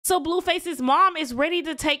So Blueface's mom is ready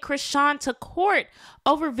to take Chrisean to court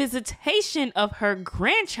over visitation of her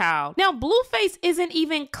grandchild. Now, Blueface isn't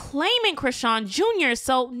even claiming Chrisean Jr.,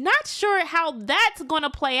 so not sure how that's gonna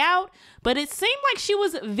play out, but it seemed like she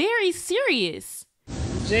was very serious.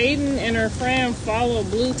 Jaden and her friend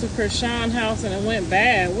followed Blue to Chrisean's house and it went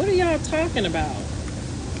bad. What are y'all talking about?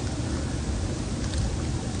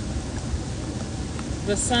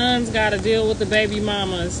 The sons gotta deal with the baby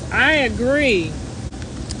mamas. I agree.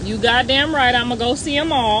 You goddamn right. I'm gonna go see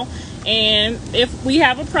them all. And if we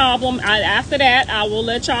have a problem, after that, I will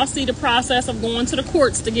let y'all see the process of going to the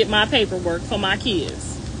courts to get my paperwork for my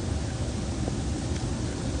kids.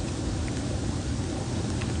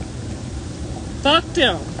 Fuck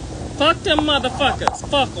them. Fuck them motherfuckers.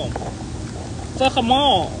 Fuck them. Fuck them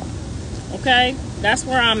all. Okay? That's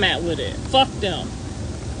where I'm at with it. Fuck them.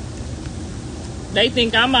 They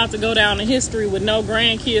think I'm about to go down in history with no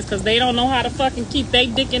grandkids because they don't know how to fucking keep their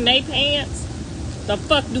dick in their pants. The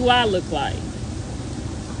fuck do I look like?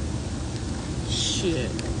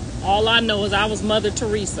 Shit. All I know is I was Mother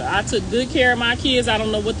Teresa. I took good care of my kids. I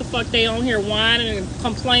don't know what the fuck they on here whining and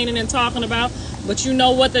complaining and talking about. But you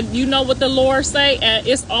know what the Lord say?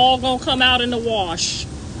 It's all gonna come out in the wash.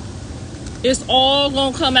 It's all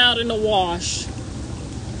gonna come out in the wash.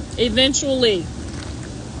 Eventually.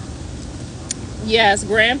 Yes,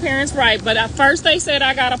 grandparents right. But at first they said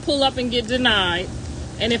I gotta pull up and get denied.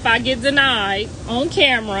 And if I get denied on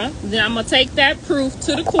camera, then I'm gonna take that proof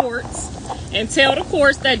to the courts and tell the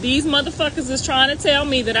courts that these motherfuckers is trying to tell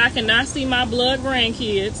me that I cannot see my blood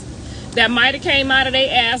grandkids that might have came out of their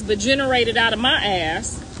ass but generated out of my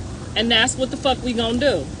ass. And that's what the fuck we gonna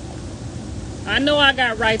do. I know I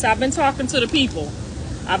got rights. I've been talking to the people.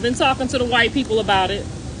 I've been talking to the white people about it.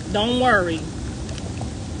 Don't worry.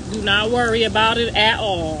 Do not worry about it at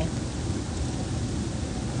all.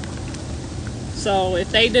 So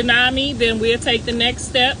if they deny me, then we'll take the next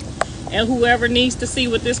step. And whoever needs to see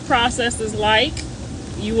what this process is like,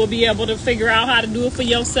 you will be able to figure out how to do it for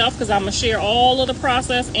yourself, because I'm going to share all of the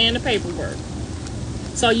process and the paperwork.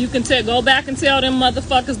 So you can go back and tell them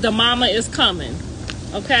motherfuckers the mama is coming.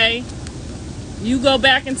 Okay? You go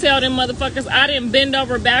back and tell them motherfuckers I didn't bend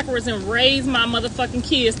over backwards and raise my motherfucking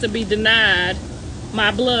kids to be denied my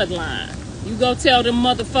bloodline. You go tell them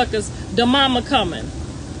motherfuckers the mama coming.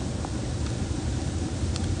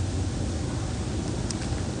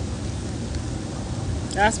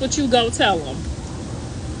 That's what you go tell them.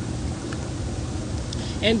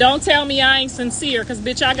 And don't tell me I ain't sincere, because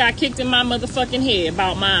bitch, I got kicked in my motherfucking head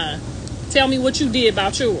about mine. Tell me what you did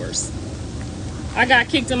about yours. I got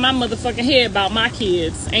kicked in my motherfucking head about my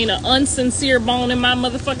kids. Ain't an unsincere bone in my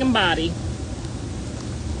motherfucking body.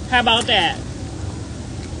 How about that?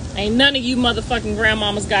 Ain't none of you motherfucking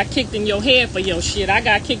grandmamas got kicked in your head for your shit. I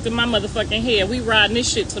got kicked in my motherfucking head. We riding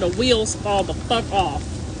this shit till the wheels fall the fuck off.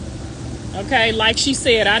 Okay, like she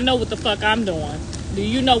said, I know what the fuck I'm doing. Do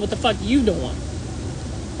you know what the fuck you doing?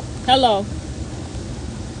 Hello.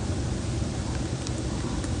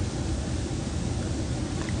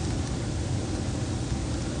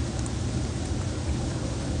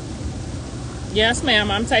 Yes,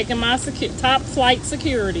 ma'am. I'm taking my top flight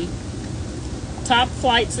security. Top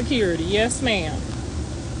flight security. Yes, ma'am.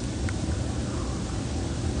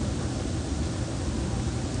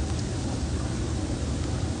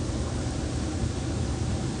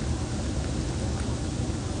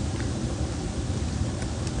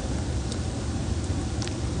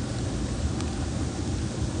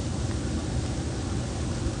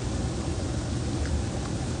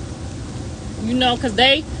 You know, because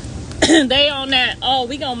they on that, oh,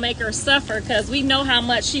 we gonna make her suffer because we know how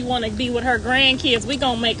much she want to be with her grandkids. We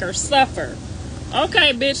gonna make her suffer.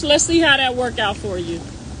 Okay, bitch, let's see how that work out for you.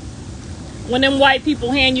 When them white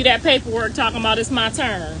people hand you that paperwork talking about it's my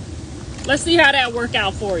turn. Let's see how that work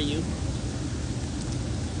out for you.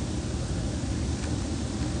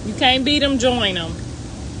 You can't beat them, join them.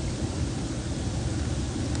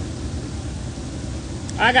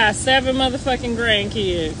 I got 7 motherfucking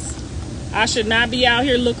grandkids. I should not be out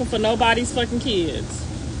here looking for nobody's fucking kids.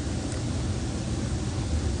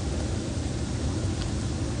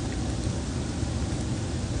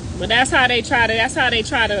 But that's how they try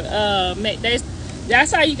to make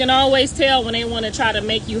that's how you can always tell when they want to try to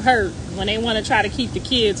make you hurt, when they want to try to keep the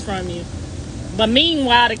kids from you. But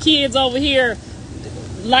meanwhile, the kids over here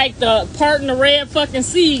like the part in the red fucking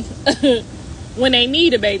sea when they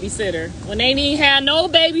need a babysitter. When they need have no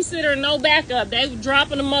babysitter and no backup, they were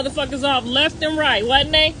dropping the motherfuckers off left and right,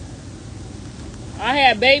 wasn't they? I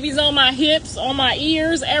had babies on my hips, on my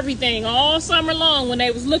ears, everything, all summer long when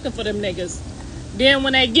they was looking for them niggas. Then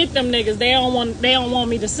when they get them niggas, they don't want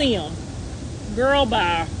me to see them. Girl,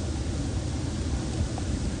 bye.